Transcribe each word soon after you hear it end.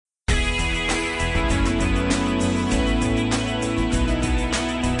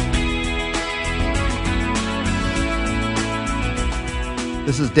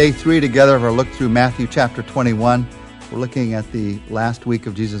This is day 3 together of our look through Matthew chapter 21. We're looking at the last week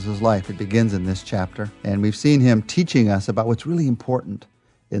of Jesus' life. It begins in this chapter, and we've seen him teaching us about what's really important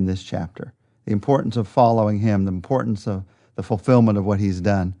in this chapter, the importance of following him, the importance of the fulfillment of what he's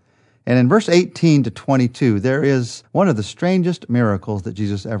done. And in verse 18 to 22, there is one of the strangest miracles that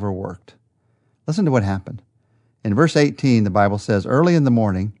Jesus ever worked. Listen to what happened. In verse 18, the Bible says, "Early in the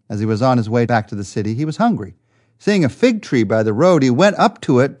morning, as he was on his way back to the city, he was hungry. Seeing a fig tree by the road, he went up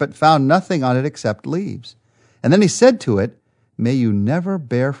to it, but found nothing on it except leaves. And then he said to it, 'May you never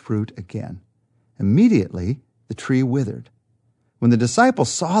bear fruit again.' Immediately, the tree withered. When the disciples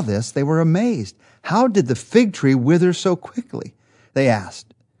saw this, they were amazed. 'How did the fig tree wither so quickly?' they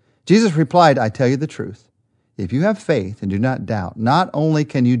asked. Jesus replied, 'I tell you the truth. If you have faith and do not doubt, not only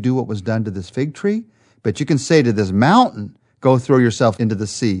can you do what was done to this fig tree, but you can say to this mountain, go throw yourself into the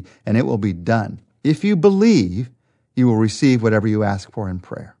sea, and it will be done. If you believe, you will receive whatever you ask for in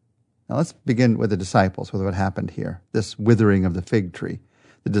prayer.'" Now let's begin with the disciples, with what happened here, this withering of the fig tree.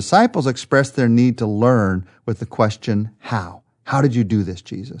 The disciples expressed their need to learn with the question, how? How did you do this,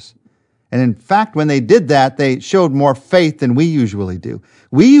 Jesus? And in fact, when they did that, they showed more faith than we usually do.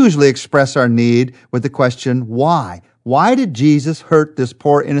 We usually express our need with the question, why? Why did Jesus hurt this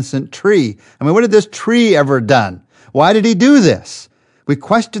poor innocent tree? I mean, what had this tree ever done? Why did he do this? We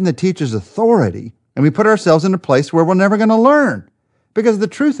question the teacher's authority, and we put ourselves in a place where we're never going to learn. Because the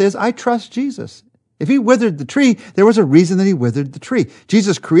truth is, I trust Jesus. If he withered the tree, there was a reason that he withered the tree.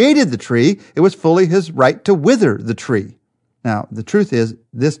 Jesus created the tree. It was fully his right to wither the tree. Now, the truth is,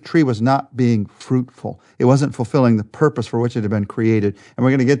 this tree was not being fruitful. It wasn't fulfilling the purpose for which it had been created. And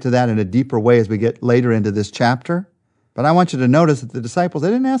we're going to get to that in a deeper way as we get later into this chapter. But I want you to notice that the disciples, they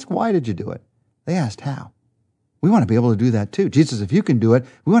didn't ask, why did you do it? They asked, how? We want to be able to do that too. Jesus, if you can do it,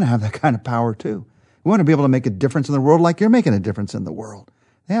 we want to have that kind of power too. We want to be able to make a difference in the world like you're making a difference in the world.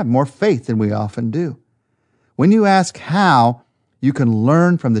 They have more faith than we often do. When you ask how, you can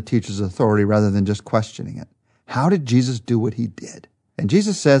learn from the teacher's authority rather than just questioning it. How did Jesus do what he did? And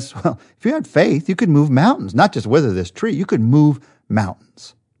Jesus says, well, if you had faith, you could move mountains, not just wither this tree. You could move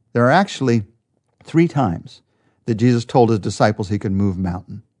mountains. There are actually 3 times that Jesus told his disciples he could move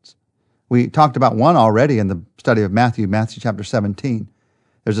mountains. We talked about one already in the study of Matthew chapter 17.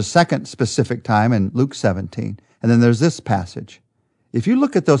 There's a second specific time in Luke 17. And then there's this passage. If you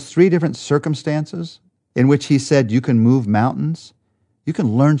look at those 3 different circumstances in which he said you can move mountains, you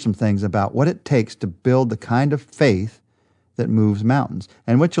can learn some things about what it takes to build the kind of faith that moves mountains.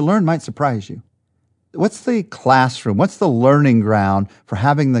 And what you learn might surprise you. What's the classroom? What's the learning ground for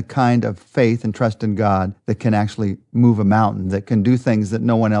having the kind of faith and trust in God that can actually move a mountain, that can do things that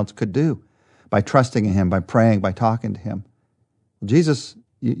no one else could do by trusting in him, by praying, by talking to him? Jesus,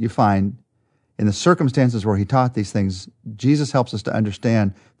 you find, in the circumstances where he taught these things, Jesus helps us to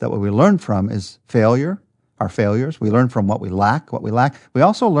understand that what we learn from is failure, our failures. We learn from what we lack. We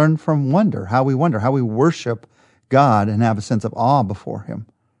also learn from wonder, how we worship God and have a sense of awe before him.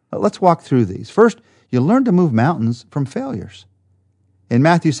 But let's walk through these. First, you learn to move mountains from failures. In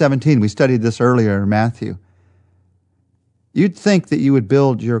Matthew 17, we studied this earlier in Matthew. You'd think that you would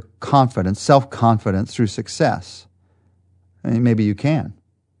build your confidence, self-confidence, through success. I mean, maybe you can,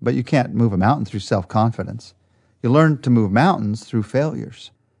 but you can't move a mountain through self-confidence. You learn to move mountains through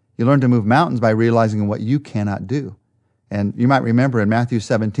failures. You learn to move mountains by realizing what you cannot do. And you might remember in Matthew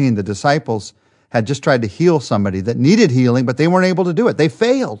 17, the disciples had just tried to heal somebody that needed healing, but they weren't able to do it. They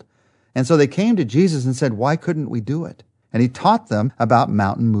failed. And so they came to Jesus and said, why couldn't we do it? And he taught them about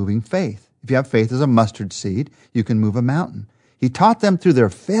mountain-moving faith. If you have faith as a mustard seed, you can move a mountain. He taught them through their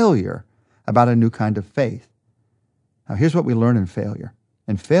failure about a new kind of faith. Now, here's what we learn in failure.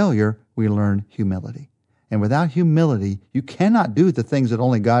 In failure, we learn humility. And without humility, you cannot do the things that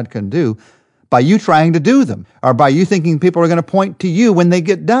only God can do by you trying to do them, or by you thinking people are going to point to you when they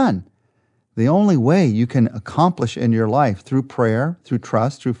get done. The only way you can accomplish in your life through prayer, through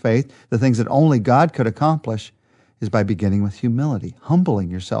trust, through faith, the things that only God could accomplish, is by beginning with humility,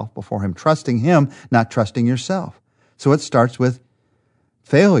 humbling yourself before him, trusting him, not trusting yourself. So it starts with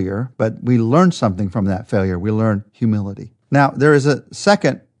failure, but we learn something from that failure. We learn humility. Now, there is a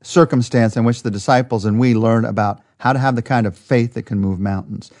second circumstance in which the disciples and we learn about how to have the kind of faith that can move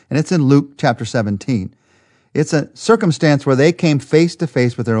mountains. And it's in Luke chapter 17. It's a circumstance where they came face to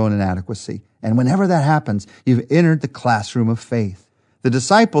face with their own inadequacy. And whenever that happens, you've entered the classroom of faith. The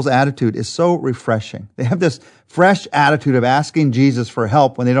disciples' attitude is so refreshing. They have this fresh attitude of asking Jesus for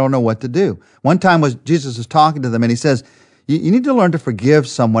help when they don't know what to do. One time Jesus was talking to them and he says, you need to learn to forgive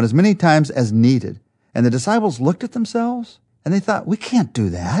someone as many times as needed. And the disciples looked at themselves and they thought, we can't do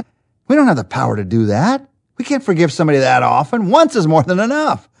that. We don't have the power to do that. We can't forgive somebody that often. Once is more than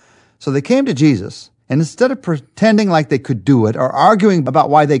enough. So they came to Jesus, and instead of pretending like they could do it or arguing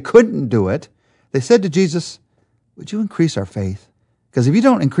about why they couldn't do it, they said to Jesus, would you increase our faith? Because if you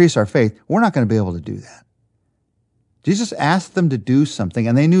don't increase our faith, we're not going to be able to do that. Jesus asked them to do something,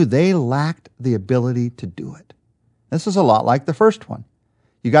 and they knew they lacked the ability to do it. This is a lot like the first one.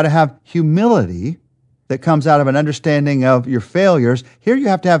 You got to have humility that comes out of an understanding of your failures. Here you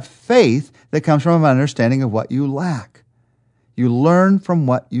have to have faith that comes from an understanding of what you lack. You learn from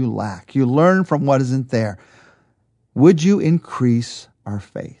what you lack. You learn from what isn't there. Would you increase our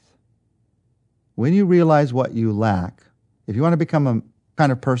faith? When you realize what you lack, if you want to become a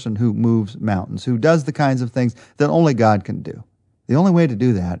kind of person who moves mountains, who does the kinds of things that only God can do, the only way to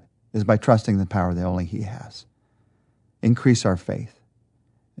do that is by trusting the power that only He has. Increase our faith.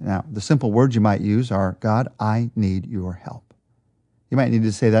 Now, the simple words you might use are, God, I need your help. You might need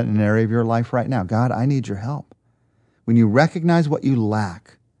to say that in an area of your life right now. God, I need your help. When you recognize what you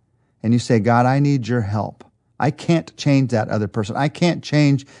lack and you say, God, I need your help. I can't change that other person. I can't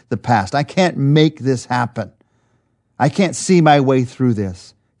change the past. I can't make this happen. I can't see my way through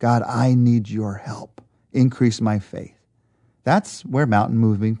this. God, I need your help. Increase my faith. That's where mountain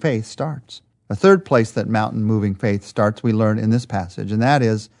moving faith starts. A third place that mountain moving faith starts, we learn in this passage, and that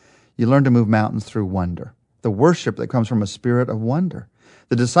is you learn to move mountains through wonder. The worship that comes from a spirit of wonder.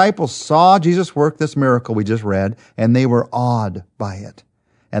 The disciples saw Jesus work this miracle we just read, and they were awed by it.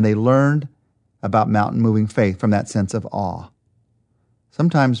 And they learned about mountain moving faith from that sense of awe.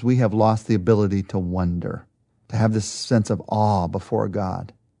 Sometimes we have lost the ability to wonder, to have this sense of awe before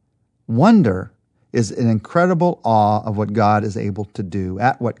God. Wonder is an incredible awe of what God is able to do,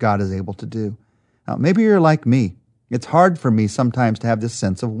 at what God is able to do. Now, maybe you're like me. It's hard for me sometimes to have this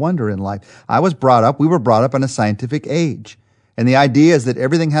sense of wonder in life. We were brought up in a scientific age. And the idea is that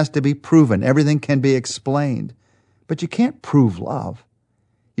everything has to be proven. Everything can be explained. But you can't prove love.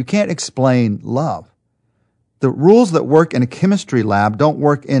 You can't explain love. The rules that work in a chemistry lab don't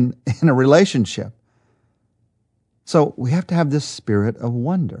work in a relationship. So we have to have this spirit of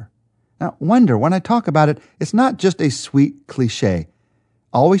wonder. Now, wonder, when I talk about it, it's not just a sweet cliche,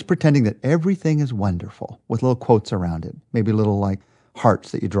 always pretending that everything is wonderful with little quotes around it, maybe little like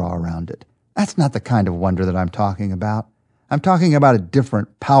hearts that you draw around it. That's not the kind of wonder that I'm talking about. I'm talking about a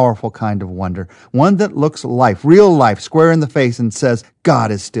different, powerful kind of wonder, one that looks life, real life, square in the face and says,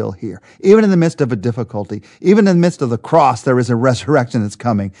 God is still here. Even in the midst of a difficulty, even in the midst of the cross, there is a resurrection that's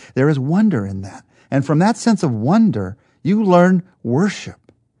coming. There is wonder in that. And from that sense of wonder, you learn worship.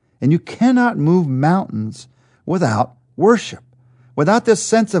 And you cannot move mountains without worship, without this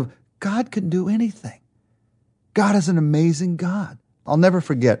sense of God can do anything. God is an amazing God. I'll never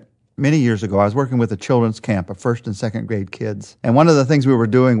forget, many years ago, I was working with a children's camp of first and second grade kids. And one of the things we were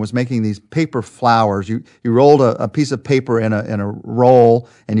doing was making these paper flowers. You rolled a piece of paper in a roll,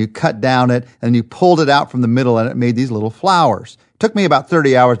 and you cut down it, and you pulled it out from the middle, and it made these little flowers. It took me about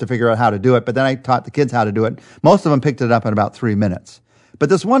 30 hours to figure out how to do it, but then I taught the kids how to do it. Most of them picked it up in about 3 minutes. But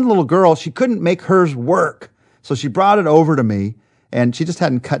this one little girl, she couldn't make hers work. So she brought it over to me, and she just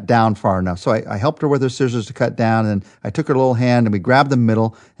hadn't cut down far enough. So I helped her with her scissors to cut down, and I took her little hand, and we grabbed the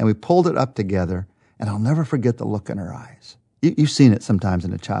middle, and we pulled it up together. And I'll never forget the look in her eyes. You've seen it sometimes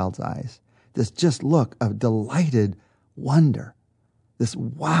in a child's eyes. This just look of delighted wonder. This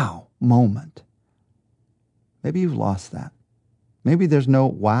wow moment. Maybe you've lost that. Maybe there's no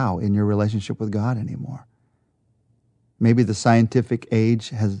wow in your relationship with God anymore. Maybe the scientific age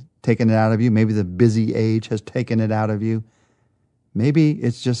has taken it out of you. Maybe the busy age has taken it out of you. Maybe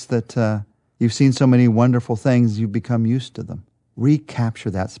it's just that you've seen so many wonderful things, you've become used to them.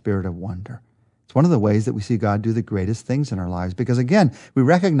 Recapture that spirit of wonder. It's one of the ways that we see God do the greatest things in our lives, because again, we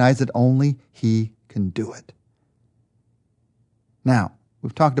recognize that only He can do it. Now,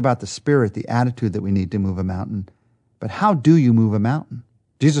 we've talked about the spirit, the attitude that we need to move a mountain. But how do you move a mountain?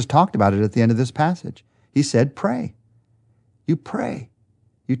 Jesus talked about it at the end of this passage. He said, pray. You pray.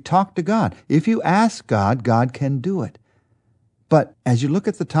 You talk to God. If you ask God, God can do it. But as you look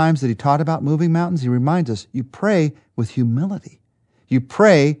at the times that He taught about moving mountains, He reminds us, you pray with humility. You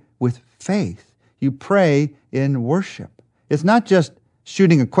pray with faith. You pray in worship. It's not just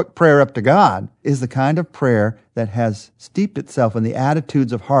shooting a quick prayer up to God. It's the kind of prayer that has steeped itself in the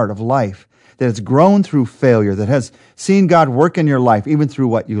attitudes of heart, of life, that has grown through failure, that has seen God work in your life, even through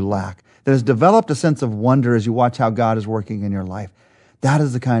what you lack, that has developed a sense of wonder as you watch how God is working in your life. That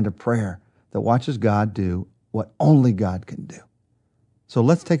is the kind of prayer that watches God do what only God can do. So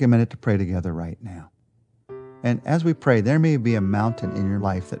let's take a minute to pray together right now. And as we pray, there may be a mountain in your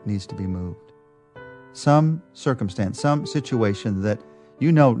life that needs to be moved. Some circumstance, some situation that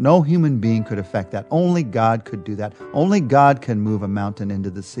You know, no human being could affect that. Only God could do that. Only God can move a mountain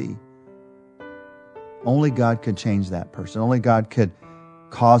into the sea. Only God could change that person. Only God could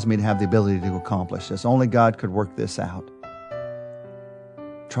cause me to have the ability to accomplish this. Only God could work this out.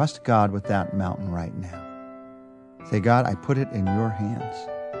 Trust God with that mountain right now. Say, God, I put it in your hands.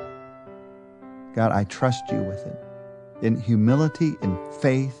 God, I trust you with it. In humility, in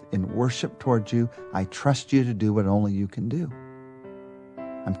faith, in worship towards you, I trust you to do what only you can do.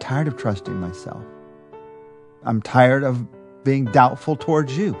 I'm tired of trusting myself. I'm tired of being doubtful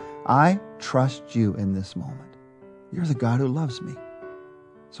towards you. I trust you in this moment. You're the God who loves me.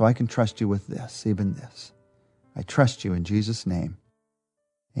 So I can trust you with this, even this. I trust you in Jesus' name.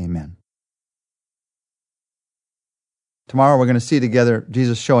 Amen. Tomorrow we're going to see together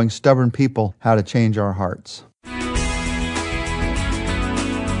Jesus showing stubborn people how to change our hearts.